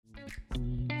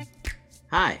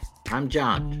Hi, I'm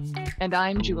John. And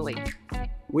I'm Julie.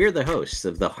 We're the hosts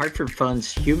of the Hartford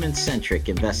Fund's Human Centric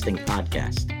Investing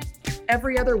Podcast.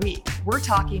 Every other week, we're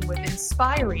talking with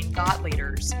inspiring thought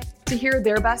leaders to hear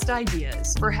their best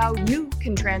ideas for how you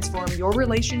can transform your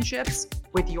relationships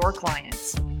with your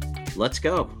clients. Let's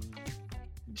go.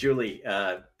 Julie,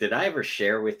 did I ever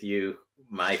share with you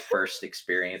my first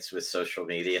experience with social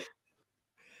media?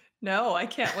 No, I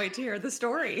can't wait to hear the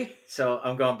story. So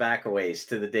I'm going back a ways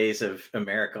to the days of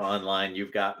America Online,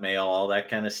 You've Got Mail, all that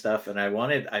kind of stuff. And I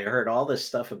heard all this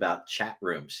stuff about chat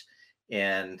rooms.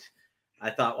 And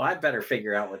I thought, well, I better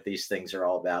figure out what these things are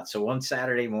all about. So one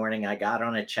Saturday morning, I got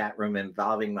on a chat room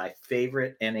involving my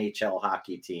favorite NHL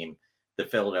hockey team, the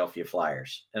Philadelphia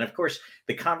Flyers. And of course,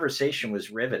 the conversation was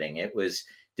riveting. It was,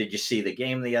 did you see the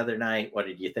game the other night? What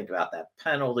did you think about that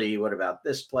penalty? What about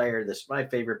this player? This is my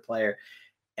favorite player.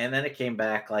 And then it came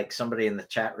back like somebody in the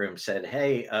chat room said,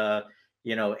 hey,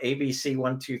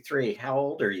 ABC123, how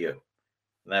old are you?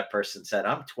 And that person said,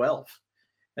 I'm 12.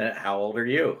 And how old are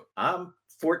you? I'm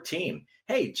 14.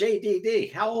 Hey,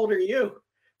 JDD, how old are you?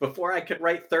 Before I could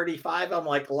write 35, I'm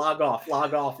like, log off,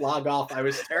 log off, log off. I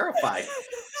was terrified.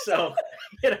 So,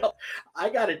 I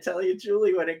got to tell you,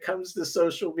 Julie, when it comes to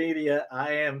social media,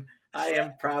 I am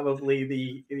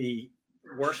probably the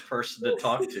worst person to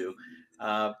talk to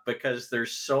because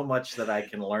there's so much that I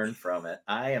can learn from it.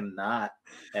 I am not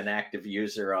an active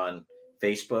user on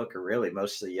Facebook or really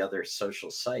most of the other social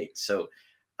sites. So,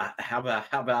 how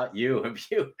about you? Have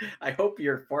you? I hope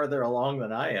you're farther along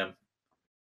than I am.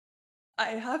 I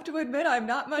have to admit, I'm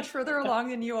not much further along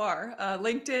than you are.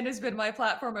 LinkedIn has been my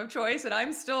platform of choice, and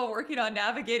I'm still working on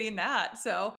navigating that.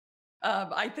 So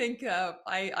I think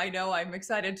I know I'm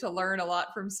excited to learn a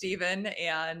lot from Stephen,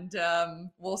 and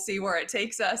we'll see where it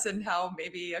takes us and how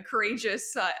maybe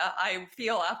courageous I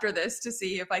feel after this to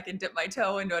see if I can dip my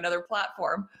toe into another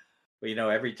platform.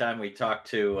 Well, every time we talk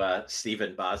to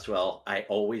Stephen Boswell, I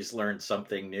always learn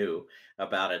something new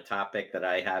about a topic that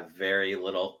I have very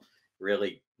little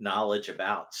really knowledge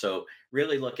about. So,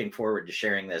 really looking forward to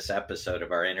sharing this episode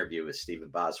of our interview with Stephen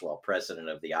Boswell, president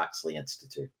of the Oxley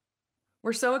Institute.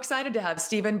 We're so excited to have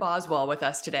Stephen Boswell with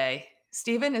us today.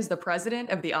 Stephen is the president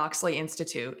of the Oxley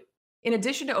Institute. In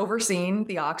addition to overseeing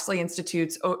the Oxley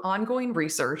Institute's ongoing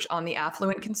research on the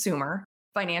affluent consumer,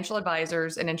 financial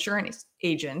advisors, and insurance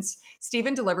agents,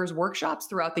 Stephen delivers workshops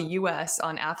throughout the U.S.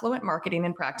 on affluent marketing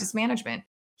and practice management.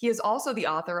 He is also the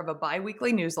author of a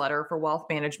bi-weekly newsletter for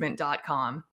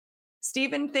wealthmanagement.com.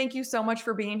 Stephen, thank you so much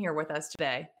for being here with us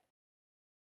today.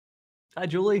 Hi,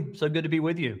 Julie. So good to be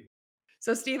with you.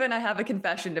 So, Stephen, I have a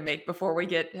confession to make before we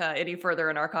get any further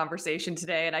in our conversation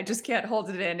today, and I just can't hold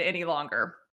it in any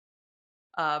longer.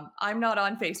 I'm not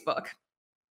on Facebook.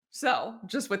 So,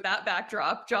 just with that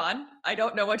backdrop, John, I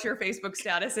don't know what your Facebook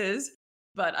status is,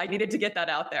 but I needed to get that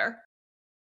out there.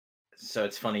 So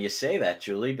it's funny you say that,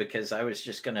 Julie, because I was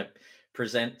just going to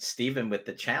present Stephen with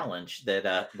the challenge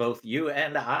that both you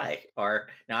and I are.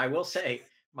 Now, I will say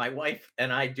my wife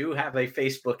and I do have a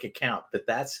Facebook account, but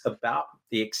that's about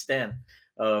the extent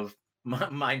of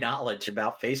my knowledge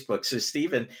about Facebook. So,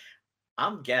 Stephen,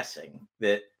 I'm guessing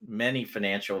that many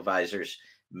financial advisors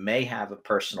may have a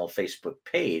personal Facebook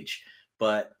page,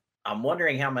 but I'm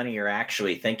wondering how many are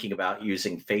actually thinking about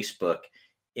using Facebook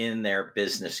in their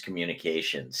business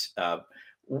communications.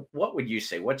 What would you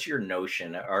say? What's your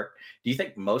notion? Or do you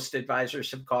think most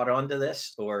advisors have caught on to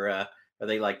this, or are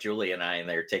they like Julie and I, and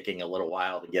they're taking a little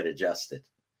while to get adjusted?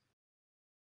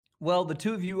 Well, the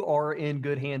two of you are in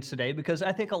good hands today because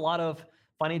I think a lot of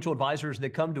financial advisors that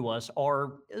come to us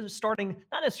are starting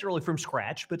not necessarily from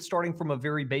scratch, but starting from a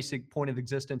very basic point of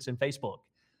existence in Facebook.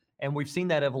 And we've seen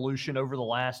that evolution over the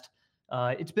last,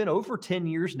 it's been over 10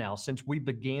 years now since we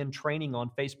began training on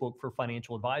Facebook for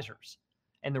financial advisors.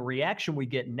 And the reaction we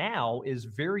get now is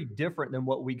very different than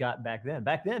what we got back then.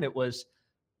 Back then it was,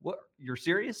 what, you're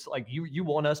serious? Like you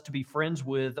want us to be friends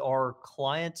with our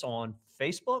clients on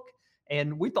Facebook?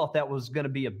 And we thought that was going to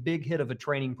be a big hit of a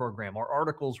training program. Our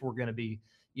articles were going to be,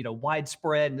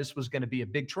 widespread, and this was going to be a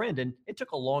big trend. And it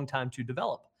took a long time to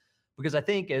develop because I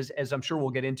think, as I'm sure we'll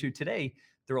get into today,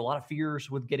 there are a lot of fears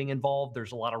with getting involved.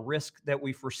 There's a lot of risk that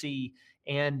we foresee.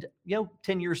 And,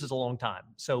 10 years is a long time.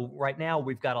 So right now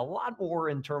we've got a lot more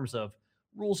in terms of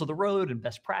rules of the road and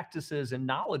best practices and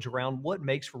knowledge around what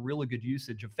makes for really good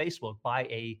usage of Facebook by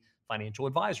a financial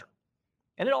advisor.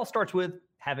 And it all starts with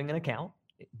having an account,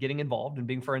 getting involved, and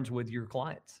being friends with your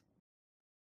clients.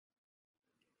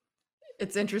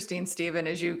 It's interesting, Stephen,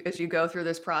 as you go through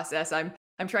this process. I'm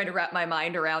trying to wrap my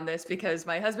mind around this because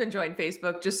my husband joined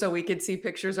Facebook just so we could see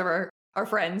pictures of our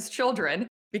friends' children.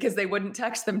 because they wouldn't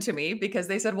text them to me because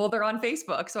they said, well, they're on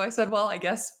Facebook. So I said, well, I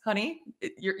guess, honey,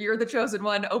 you're the chosen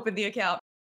one. Open the account.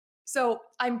 So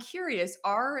I'm curious,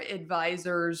 are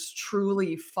advisors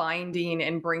truly finding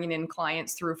and bringing in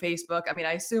clients through Facebook? I mean,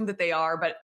 I assume that they are,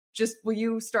 but just will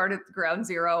you start at ground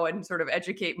zero and sort of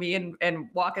educate me and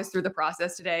walk us through the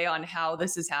process today on how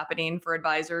this is happening for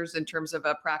advisors in terms of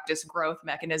a practice growth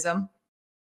mechanism?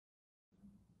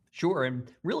 Sure. And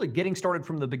really getting started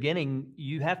from the beginning,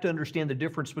 you have to understand the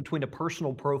difference between a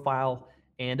personal profile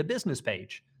and a business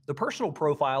page. The personal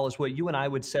profile is what you and I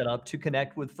would set up to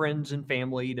connect with friends and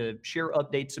family, to share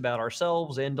updates about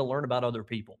ourselves and to learn about other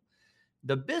people.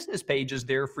 The business page is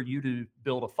there for you to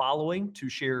build a following, to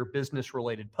share business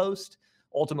related posts,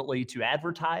 ultimately to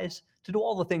advertise, to do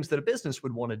all the things that a business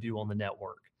would want to do on the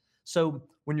network. So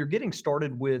when you're getting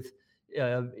started with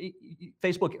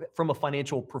Facebook from a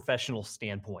financial professional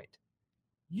standpoint,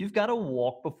 you've got to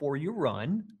walk before you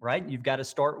run, right? You've got to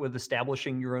start with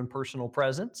establishing your own personal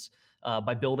presence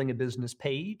by building a business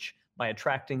page, by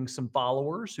attracting some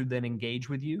followers who then engage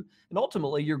with you. And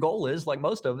ultimately, your goal is, like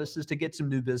most of us, is to get some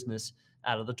new business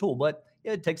out of the tool. But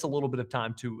it takes a little bit of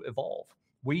time to evolve.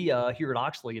 We here at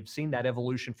Oxley have seen that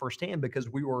evolution firsthand because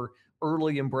we were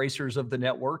early embracers of the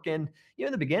network. And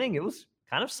in the beginning, it was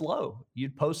kind of slow.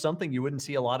 You'd post something, you wouldn't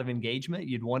see a lot of engagement.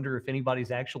 You'd wonder if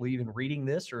anybody's actually even reading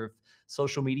this, or if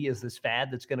social media is this fad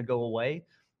that's going to go away.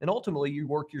 And ultimately, you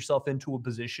work yourself into a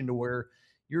position to where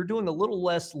you're doing a little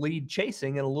less lead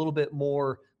chasing and a little bit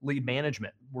more lead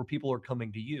management, where people are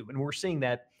coming to you. And we're seeing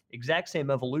that exact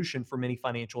same evolution for many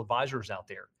financial advisors out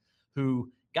there who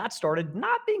got started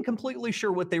not being completely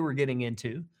sure what they were getting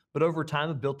into, but over time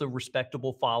have built a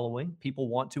respectable following. People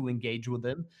want to engage with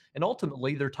them. And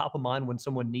ultimately, they're top of mind when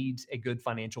someone needs a good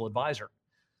financial advisor.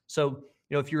 So,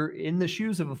 if you're in the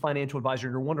shoes of a financial advisor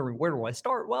and you're wondering, where do I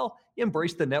start? Well,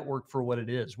 embrace the network for what it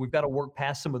is. We've got to work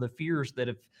past some of the fears that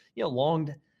have,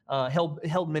 long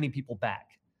held many people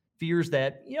back. Fears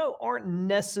that, aren't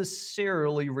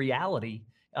necessarily reality.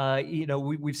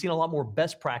 We've seen a lot more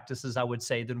best practices, I would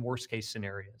say, than worst case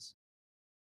scenarios.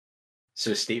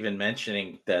 So, Stephen,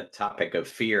 mentioning the topic of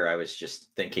fear, I was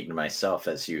just thinking to myself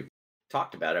as you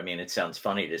talked about, I mean, it sounds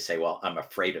funny to say, well, I'm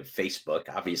afraid of Facebook.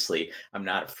 Obviously, I'm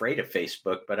not afraid of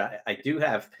Facebook, but I do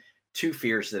have two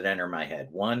fears that enter my head.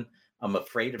 One, I'm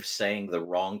afraid of saying the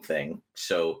wrong thing.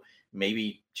 So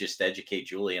maybe just educate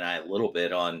Julie and I a little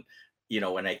bit on,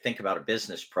 when I think about a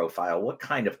business profile, what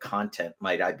kind of content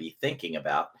might I be thinking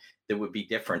about that would be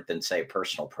different than, say, a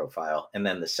personal profile? And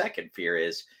then the second fear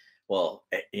is, well,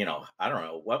 I don't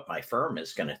know what my firm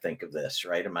is going to think of this,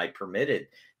 right? Am I permitted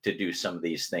to do some of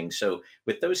these things? So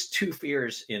with those two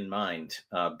fears in mind,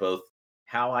 both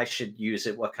how I should use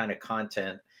it, what kind of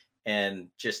content, and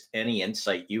just any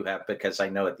insight you have, because I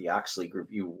know at the Oxley Group,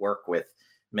 you work with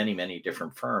many, many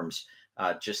different firms,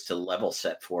 just to level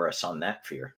set for us on that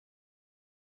fear.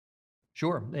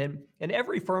 Sure. And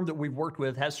every firm that we've worked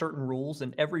with has certain rules,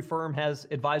 and every firm has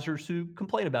advisors who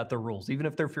complain about their rules, even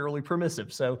if they're fairly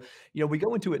permissive. So, we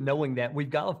go into it knowing that we've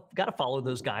got to follow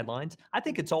those guidelines. I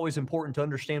think it's always important to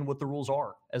understand what the rules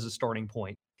are as a starting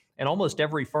point. And almost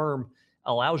every firm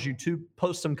allows you to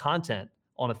post some content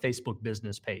on a Facebook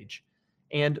business page.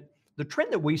 And the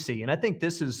trend that we see, and I think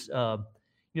this is,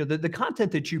 the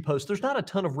content that you post, there's not a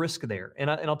ton of risk there. And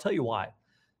I'll tell you why.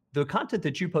 The content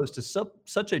that you post is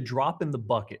such a drop in the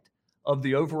bucket of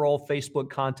the overall Facebook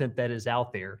content that is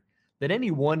out there that any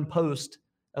one post,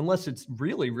 unless it's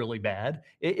really, really bad,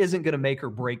 it isn't going to make or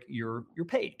break your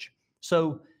page.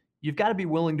 So you've got to be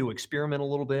willing to experiment a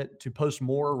little bit, to post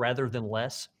more rather than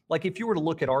less. Like if you were to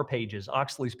look at our pages,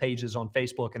 Oxley's pages on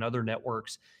Facebook and other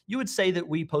networks, you would say that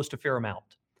we post a fair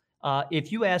amount.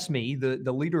 If you ask me,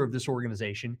 the leader of this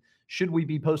organization, should we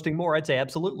be posting more? I'd say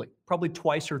absolutely. Probably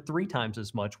twice or three times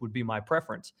as much would be my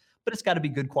preference. But it's got to be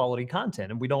good quality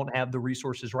content. And we don't have the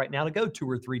resources right now to go 2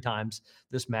 or 3 times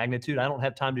this magnitude. I don't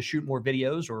have time to shoot more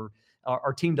videos, or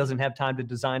our team doesn't have time to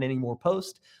design any more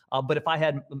posts. But if I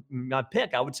had my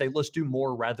pick, I would say let's do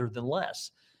more rather than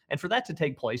less. And for that to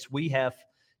take place, we have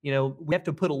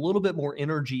to put a little bit more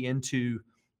energy into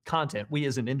content. We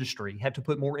as an industry have to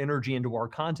put more energy into our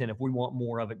content if we want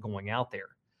more of it going out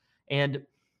there. And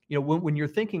when you're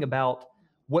thinking about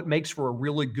what makes for a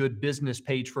really good business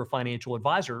page for a financial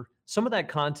advisor, some of that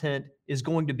content is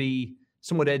going to be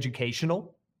somewhat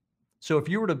educational. So if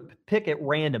you were to pick at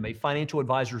random a financial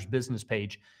advisor's business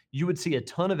page, you would see a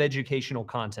ton of educational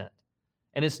content.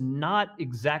 And it's not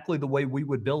exactly the way we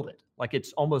would build it. Like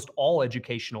it's almost all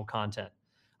educational content.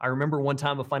 I remember one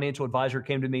time a financial advisor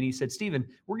came to me and he said, Stephen,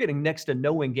 we're getting next to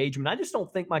no engagement. I just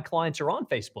don't think my clients are on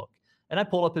Facebook. And I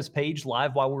pulled up his page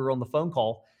live while we were on the phone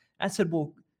call. I said,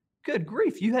 well, Good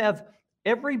grief. You have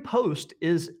every post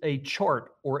is a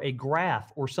chart or a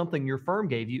graph or something your firm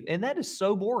gave you. And that is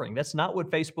so boring. That's not what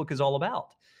Facebook is all about.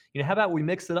 How about we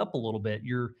mix it up a little bit?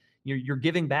 You're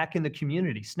giving back in the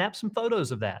community. Snap some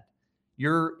photos of that.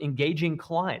 You're engaging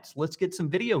clients. Let's get some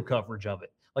video coverage of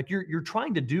it. Like you're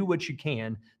trying to do what you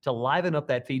can to liven up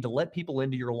that feed, to let people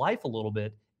into your life a little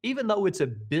bit. Even though it's a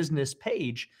business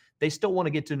page, they still want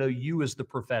to get to know you as the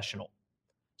professional.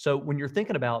 So when you're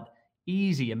thinking about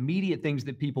easy, immediate things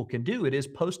that people can do, it is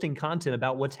posting content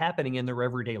about what's happening in their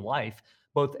everyday life,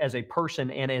 both as a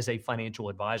person and as a financial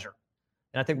advisor.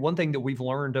 And I think one thing that we've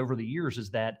learned over the years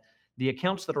is that the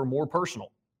accounts that are more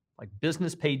personal, like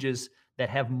business pages that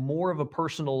have more of a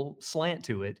personal slant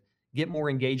to it, get more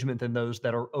engagement than those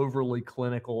that are overly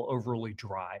clinical, overly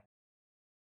dry.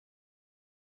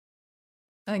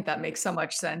 I think that makes so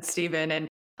much sense, Stephen. And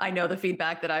I know the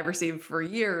feedback that I've received for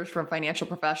years from financial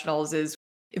professionals is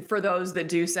for those that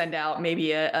do send out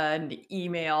maybe an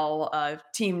email, a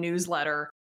team newsletter,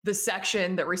 the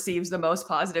section that receives the most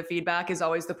positive feedback is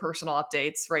always the personal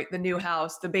updates, right? The new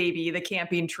house, the baby, the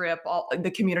camping trip, all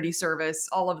the community service,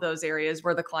 all of those areas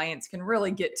where the clients can really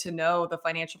get to know the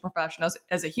financial professionals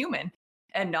as a human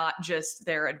and not just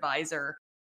their advisor.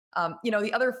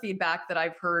 The other feedback that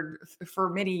I've heard for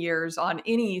many years on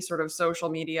any sort of social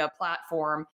media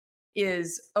platform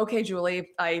is, okay, Julie,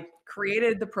 I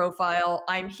created the profile.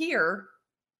 I'm here.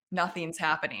 Nothing's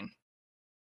happening.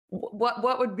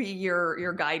 What would be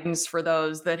your guidance for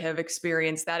those that have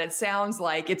experienced that? It sounds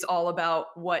like it's all about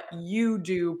what you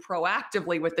do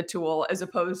proactively with the tool as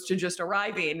opposed to just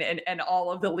arriving and all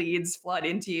of the leads flood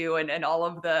into you and all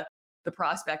of the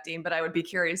prospecting. But I would be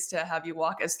curious to have you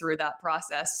walk us through that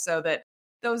process so that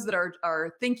those that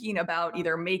are thinking about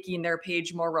either making their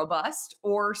page more robust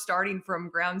or starting from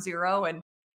ground zero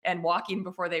and walking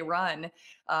before they run,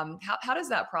 how does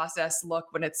that process look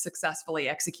when it's successfully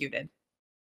executed?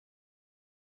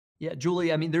 Yeah,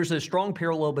 Julie, I mean, there's a strong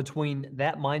parallel between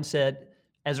that mindset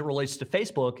as it relates to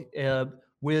Facebook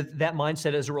with that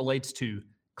mindset as it relates to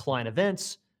client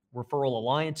events, referral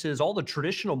alliances, all the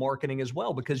traditional marketing as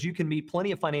well, because you can meet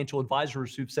plenty of financial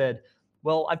advisors who've said,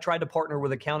 well, I've tried to partner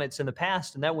with accountants in the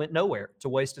past and that went nowhere. It's a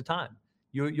waste of time.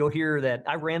 You'll hear that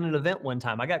I ran an event one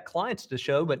time. I got clients to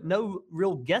show, but no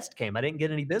real guest came. I didn't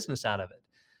get any business out of it.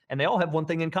 And they all have one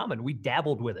thing in common. We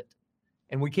dabbled with it.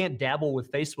 And we can't dabble with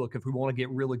Facebook if we want to get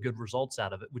really good results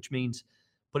out of it, which means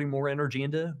putting more energy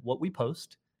into what we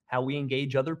post, how we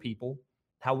engage other people,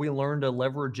 how we learn to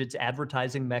leverage its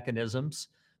advertising mechanisms.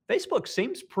 Facebook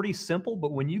seems pretty simple,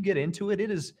 but when you get into it,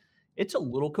 it's a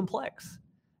little complex.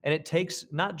 And it takes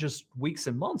not just weeks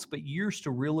and months, but years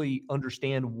to really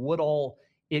understand what all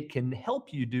it can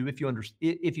help you do if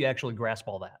you actually grasp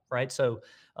all that, right? So,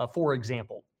 for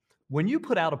example, when you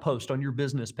put out a post on your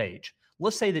business page,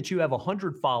 let's say that you have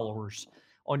 100 followers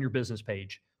on your business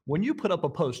page. When you put up a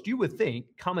post, you would think,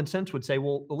 common sense would say,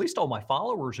 well, at least all my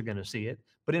followers are going to see it.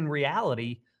 But in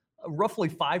reality, roughly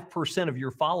 5% of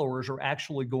your followers are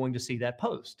actually going to see that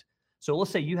post. So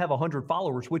let's say you have 100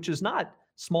 followers, which is not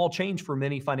small change for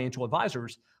many financial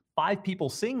advisors. 5 people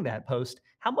seeing that post,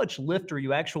 how much lift are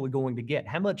you actually going to get?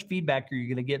 How much feedback are you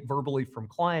going to get verbally from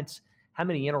clients? How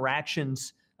many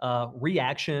interactions,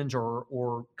 reactions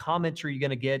or comments are you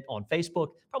going to get on Facebook?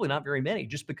 Probably not very many,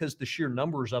 just because the sheer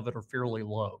numbers of it are fairly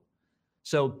low.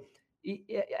 So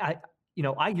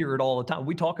I hear it all the time.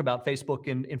 We talk about Facebook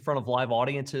in front of live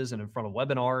audiences and in front of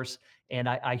webinars. And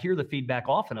I hear the feedback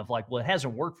often of like, well, it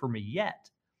hasn't worked for me yet.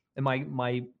 And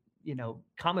my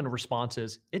common response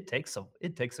is it takes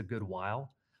a good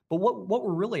while. But what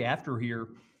we're really after here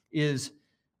is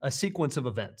a sequence of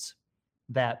events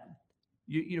that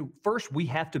first we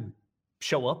have to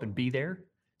show up and be there.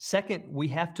 Second, we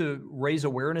have to raise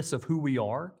awareness of who we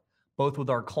are, both with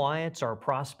our clients, our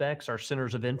prospects, our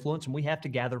centers of influence, and we have to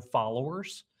gather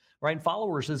followers, right? And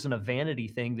followers isn't a vanity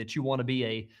thing that you want to be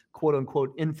a quote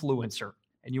unquote influencer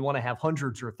and you want to have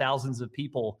hundreds or thousands of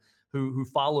people who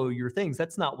follow your things.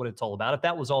 That's not what it's all about. If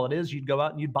that was all it is, you'd go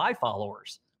out and you'd buy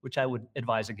followers, which I would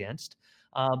advise against.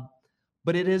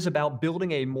 But it is about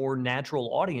building a more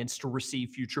natural audience to receive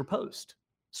future posts.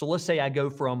 So let's say I go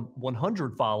from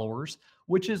 100 followers,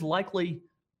 which is likely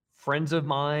friends of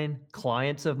mine,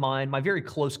 clients of mine, my very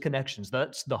close connections.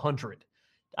 That's the 100.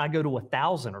 I go to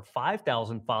 1,000 or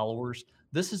 5,000 followers.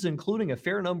 This is including a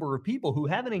fair number of people who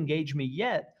haven't engaged me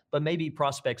yet, but maybe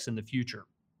prospects in the future.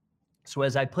 So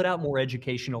as I put out more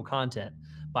educational content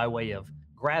by way of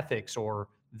graphics or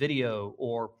video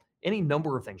or any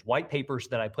number of things, white papers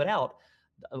that I put out,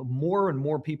 more and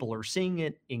more people are seeing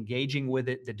it, engaging with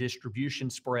it, the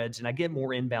distribution spreads, and I get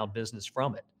more inbound business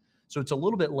from it. So it's a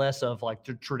little bit less of like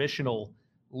the traditional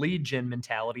lead gen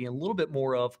mentality and a little bit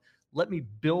more of, let me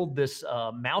build this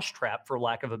mousetrap, for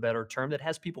lack of a better term, that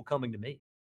has people coming to me.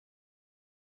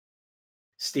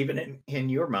 Stephen, in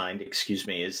your mind, excuse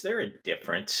me, is there a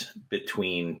difference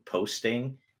between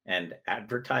posting and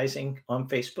advertising on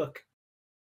Facebook?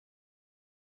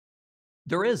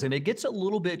 There is, and it gets a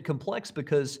little bit complex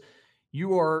because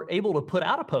you are able to put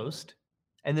out a post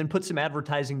and then put some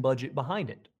advertising budget behind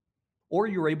it. Or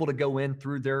you're able to go in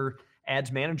through their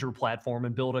ads manager platform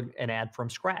and build an ad from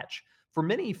scratch. For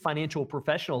many financial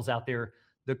professionals out there,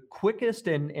 the quickest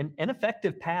and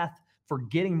effective path for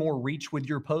getting more reach with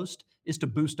your post is to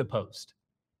boost a post.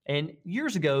 And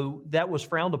years ago, that was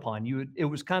frowned upon. It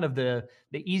was kind of the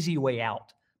easy way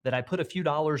out, that I put a few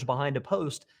dollars behind a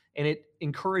post and it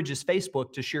encourages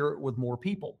Facebook to share it with more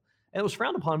people. And it was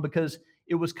frowned upon because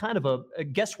it was kind of a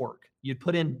guesswork. You'd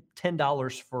put in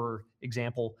 $10, for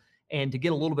example, and to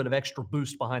get a little bit of extra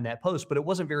boost behind that post, but it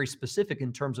wasn't very specific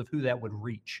in terms of who that would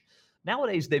reach.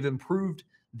 Nowadays, they've improved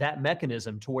that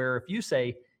mechanism to where if you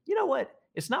say, you know what,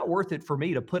 it's not worth it for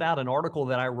me to put out an article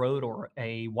that I wrote or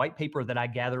a white paper that I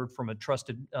gathered from a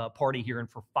trusted party here and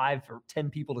for 5 or 10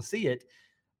 people to see it.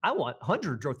 I want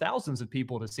hundreds or thousands of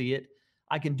people to see it.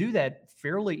 I can do that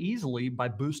fairly easily by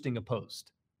boosting a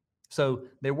post. So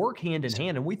they work hand in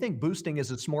hand. And we think boosting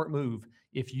is a smart move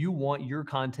if you want your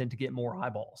content to get more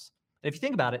eyeballs. And if you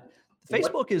think about it,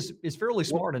 Facebook is fairly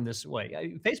smart in this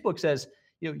way. Facebook says,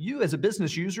 you as a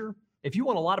business user, if you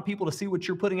want a lot of people to see what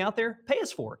you're putting out there, pay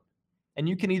us for it. And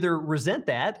you can either resent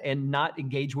that and not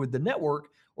engage with the network,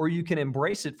 or you can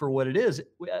embrace it for what it is,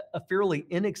 a fairly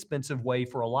inexpensive way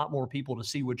for a lot more people to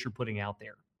see what you're putting out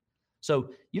there.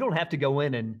 So you don't have to go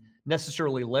in and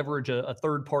necessarily leverage a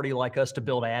third party like us to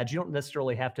build ads. You don't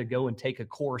necessarily have to go and take a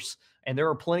course. And there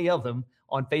are plenty of them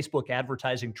on Facebook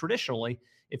advertising traditionally.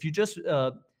 If you just,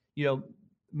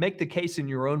 make the case in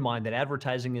your own mind that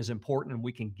advertising is important and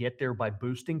we can get there by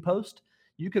boosting post,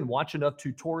 you can watch enough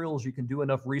tutorials, you can do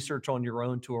enough research on your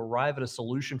own to arrive at a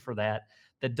solution for that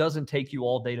doesn't take you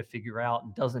all day to figure out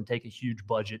and doesn't take a huge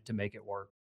budget to make it work.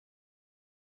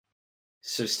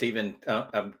 So, Stephen,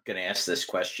 I'm going to ask this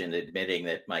question, admitting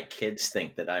that my kids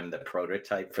think that I'm the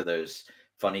prototype for those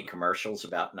funny commercials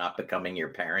about not becoming your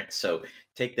parent. So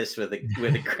take this with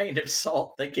a grain of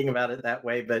salt, thinking about it that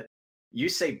way. But you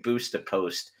say boost a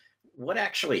post. What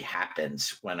actually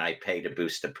happens when I pay to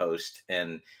boost a post,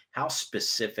 and how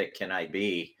specific can I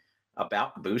be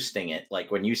about boosting it?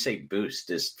 Like when you say boost,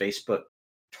 does Facebook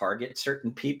target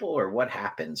certain people, or what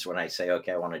happens when I say,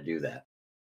 okay, I want to do that?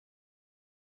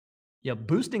 Yeah,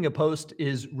 boosting a post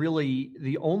is really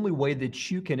the only way that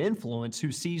you can influence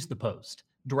who sees the post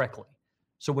directly.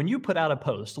 So when you put out a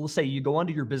post, let's say you go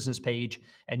onto your business page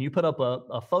and you put up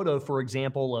a photo, for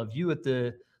example, of you at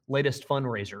the latest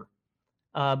fundraiser.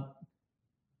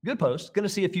 Good post, going to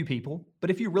see a few people. But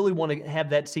if you really want to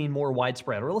have that seen more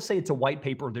widespread, or let's say it's a white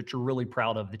paper that you're really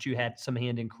proud of, that you had some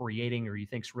hand in creating or you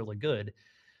think's really good,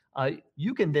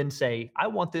 you can then say, I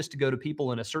want this to go to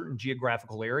people in a certain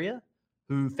geographical area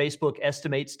who Facebook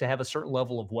estimates to have a certain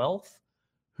level of wealth,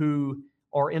 who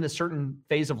are in a certain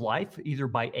phase of life, either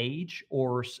by age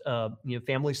or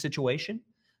family situation.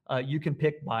 You can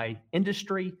pick by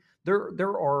industry.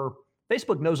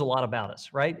 Facebook knows a lot about us,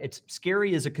 right? It's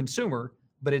scary as a consumer,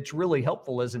 but it's really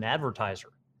helpful as an advertiser.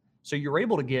 So you're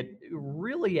able to get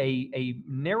really a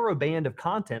narrow band of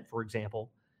content. For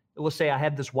example, let's say I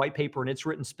have this white paper and it's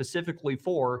written specifically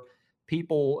for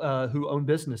people who own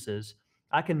businesses.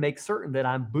 I can make certain that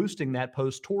I'm boosting that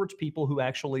post towards people who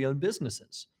actually own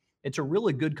businesses. It's a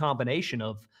really good combination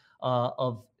of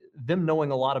them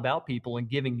knowing a lot about people and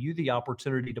giving you the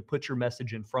opportunity to put your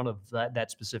message in front of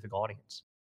that specific audience.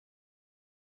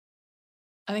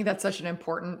 I think that's such an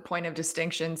important point of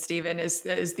distinction, Stephen, is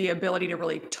the ability to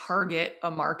really target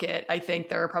a market. I think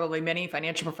there are probably many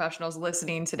financial professionals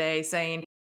listening today saying,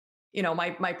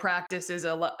 my practice is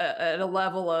at a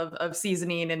level of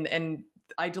seasoning and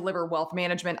I deliver wealth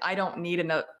management. I don't need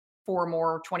four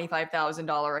more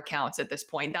 $25,000 accounts at this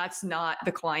point. That's not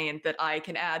the client that I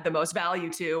can add the most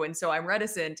value to. And so I'm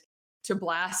reticent to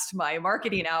blast my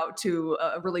marketing out to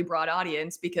a really broad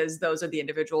audience, because those are the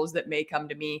individuals that may come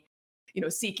to me,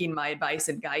 seeking my advice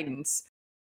and guidance.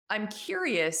 I'm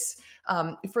curious,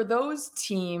 for those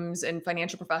teams and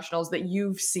financial professionals that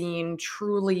you've seen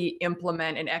truly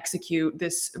implement and execute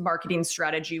this marketing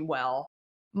strategy well,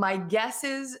 my guess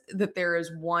is that there is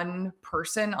one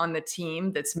person on the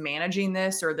team that's managing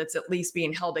this, or that's at least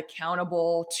being held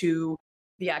accountable to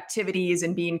the activities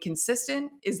and being consistent.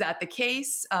 Is that the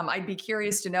case? I'd be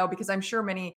curious to know, because I'm sure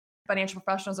many financial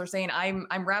professionals are saying,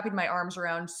 I'm wrapping my arms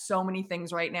around so many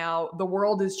things right now. The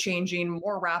world is changing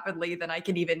more rapidly than I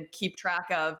can even keep track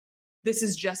of. This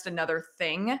is just another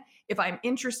thing. If I'm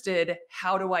interested,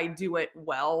 how do I do it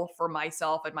well for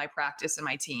myself and my practice and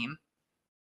my team?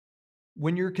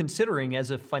 When you're considering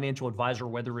as a financial advisor,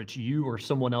 whether it's you or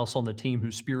someone else on the team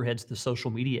who spearheads the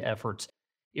social media efforts,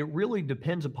 it really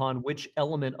depends upon which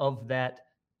element of that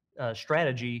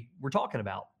strategy we're talking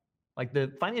about. Like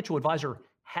the financial advisor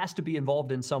has to be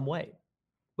involved in some way,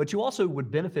 but you also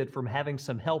would benefit from having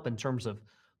some help in terms of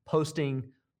posting,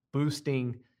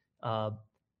 boosting, uh,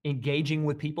 engaging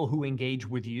with people who engage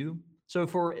with you. So,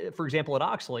 for example, at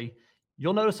Oxley,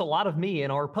 you'll notice a lot of me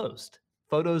in our post,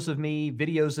 photos of me,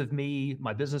 videos of me,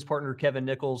 my business partner Kevin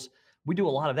Nichols. We do a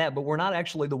lot of that, but we're not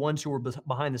actually the ones who are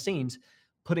behind the scenes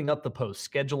putting up the posts,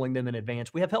 scheduling them in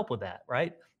advance. We have help with that,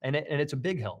 right? And it's a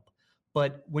big help.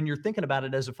 But when you're thinking about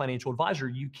it as a financial advisor,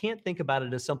 you can't think about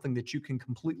it as something that you can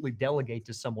completely delegate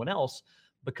to someone else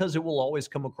because it will always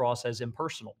come across as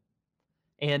impersonal.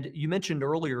 And you mentioned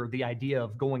earlier the idea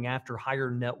of going after higher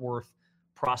net worth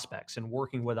prospects and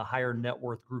working with a higher net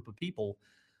worth group of people.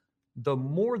 The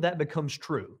more that becomes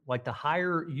true, like the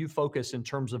higher you focus in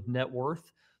terms of net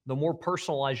worth, the more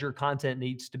personalized your content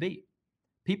needs to be.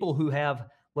 People who have,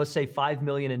 let's say, 5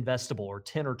 million investable or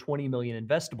 10 or 20 million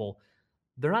investable,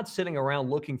 they're not sitting around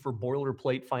looking for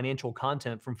boilerplate financial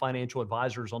content from financial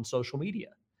advisors on social media.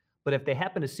 But if they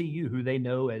happen to see you, who they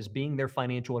know as being their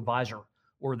financial advisor,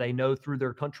 or they know through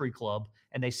their country club,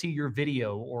 and they see your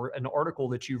video or an article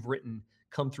that you've written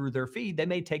come through their feed, they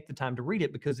may take the time to read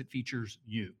it because it features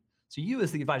you. So you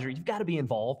as the advisor, you've got to be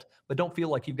involved, but don't feel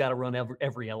like you've got to run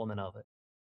every element of it.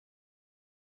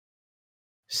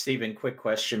 Stephen, quick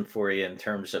question for you in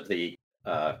terms of the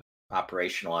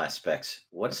operational aspects.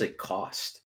 What does it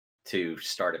cost to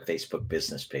start a Facebook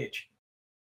business page?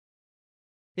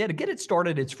 Yeah, to get it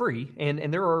started, it's free.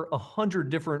 And there are 100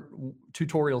 different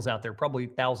tutorials out there, probably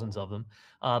thousands of them.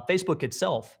 Facebook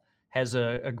itself has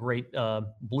a great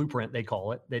blueprint, they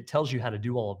call it, that tells you how to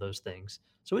do all of those things.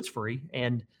 So it's free.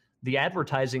 And the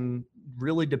advertising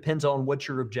really depends on what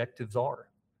your objectives are.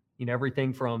 You know,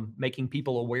 everything from making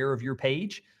people aware of your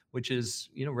page, which is,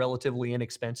 relatively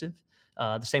inexpensive.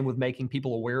 The same with making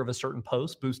people aware of a certain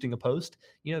post, boosting a post,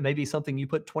 maybe something you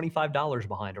put $25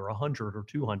 behind or 100 or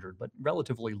 200, but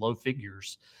relatively low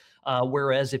figures.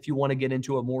 Whereas if you want to get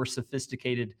into a more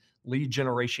sophisticated lead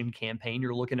generation campaign,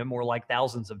 you're looking at more like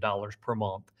thousands of dollars per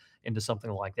month into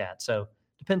something like that. So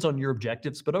depends on your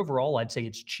objectives, but overall, I'd say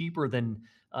it's cheaper than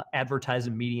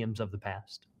advertising mediums of the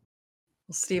past.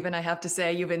 Well, Stephen, I have to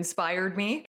say you've inspired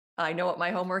me. I know what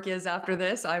my homework is after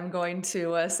this. I'm going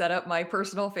to set up my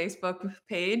personal Facebook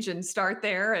page and start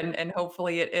there, and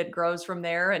hopefully it grows from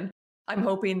there. And I'm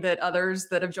hoping that others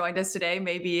that have joined us today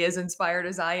may be as inspired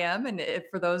as I am. And if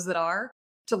for those that are,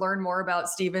 to learn more about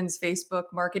Stephen's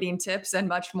Facebook marketing tips and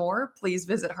much more, please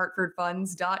visit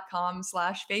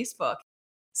hartfordfunds.com/Facebook.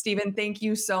 Stephen, thank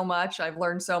you so much. I've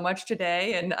learned so much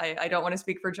today, and I don't want to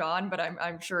speak for John, but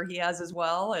I'm sure he has as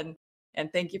well. And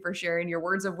thank you for sharing your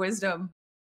words of wisdom.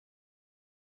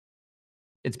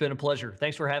 It's been a pleasure.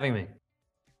 Thanks for having me.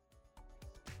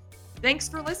 Thanks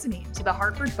for listening to the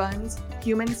Hartford Funds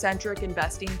Human-Centric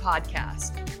Investing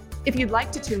Podcast. If you'd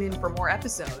like to tune in for more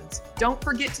episodes, don't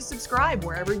forget to subscribe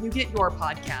wherever you get your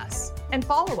podcasts and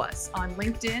follow us on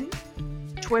LinkedIn,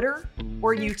 Twitter,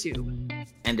 or YouTube.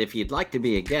 And if you'd like to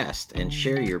be a guest and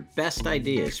share your best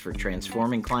ideas for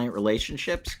transforming client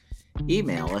relationships,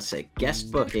 email us at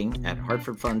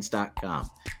guestbooking@hartfordfunds.com.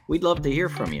 We'd love to hear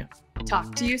from you.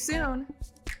 Talk to you soon.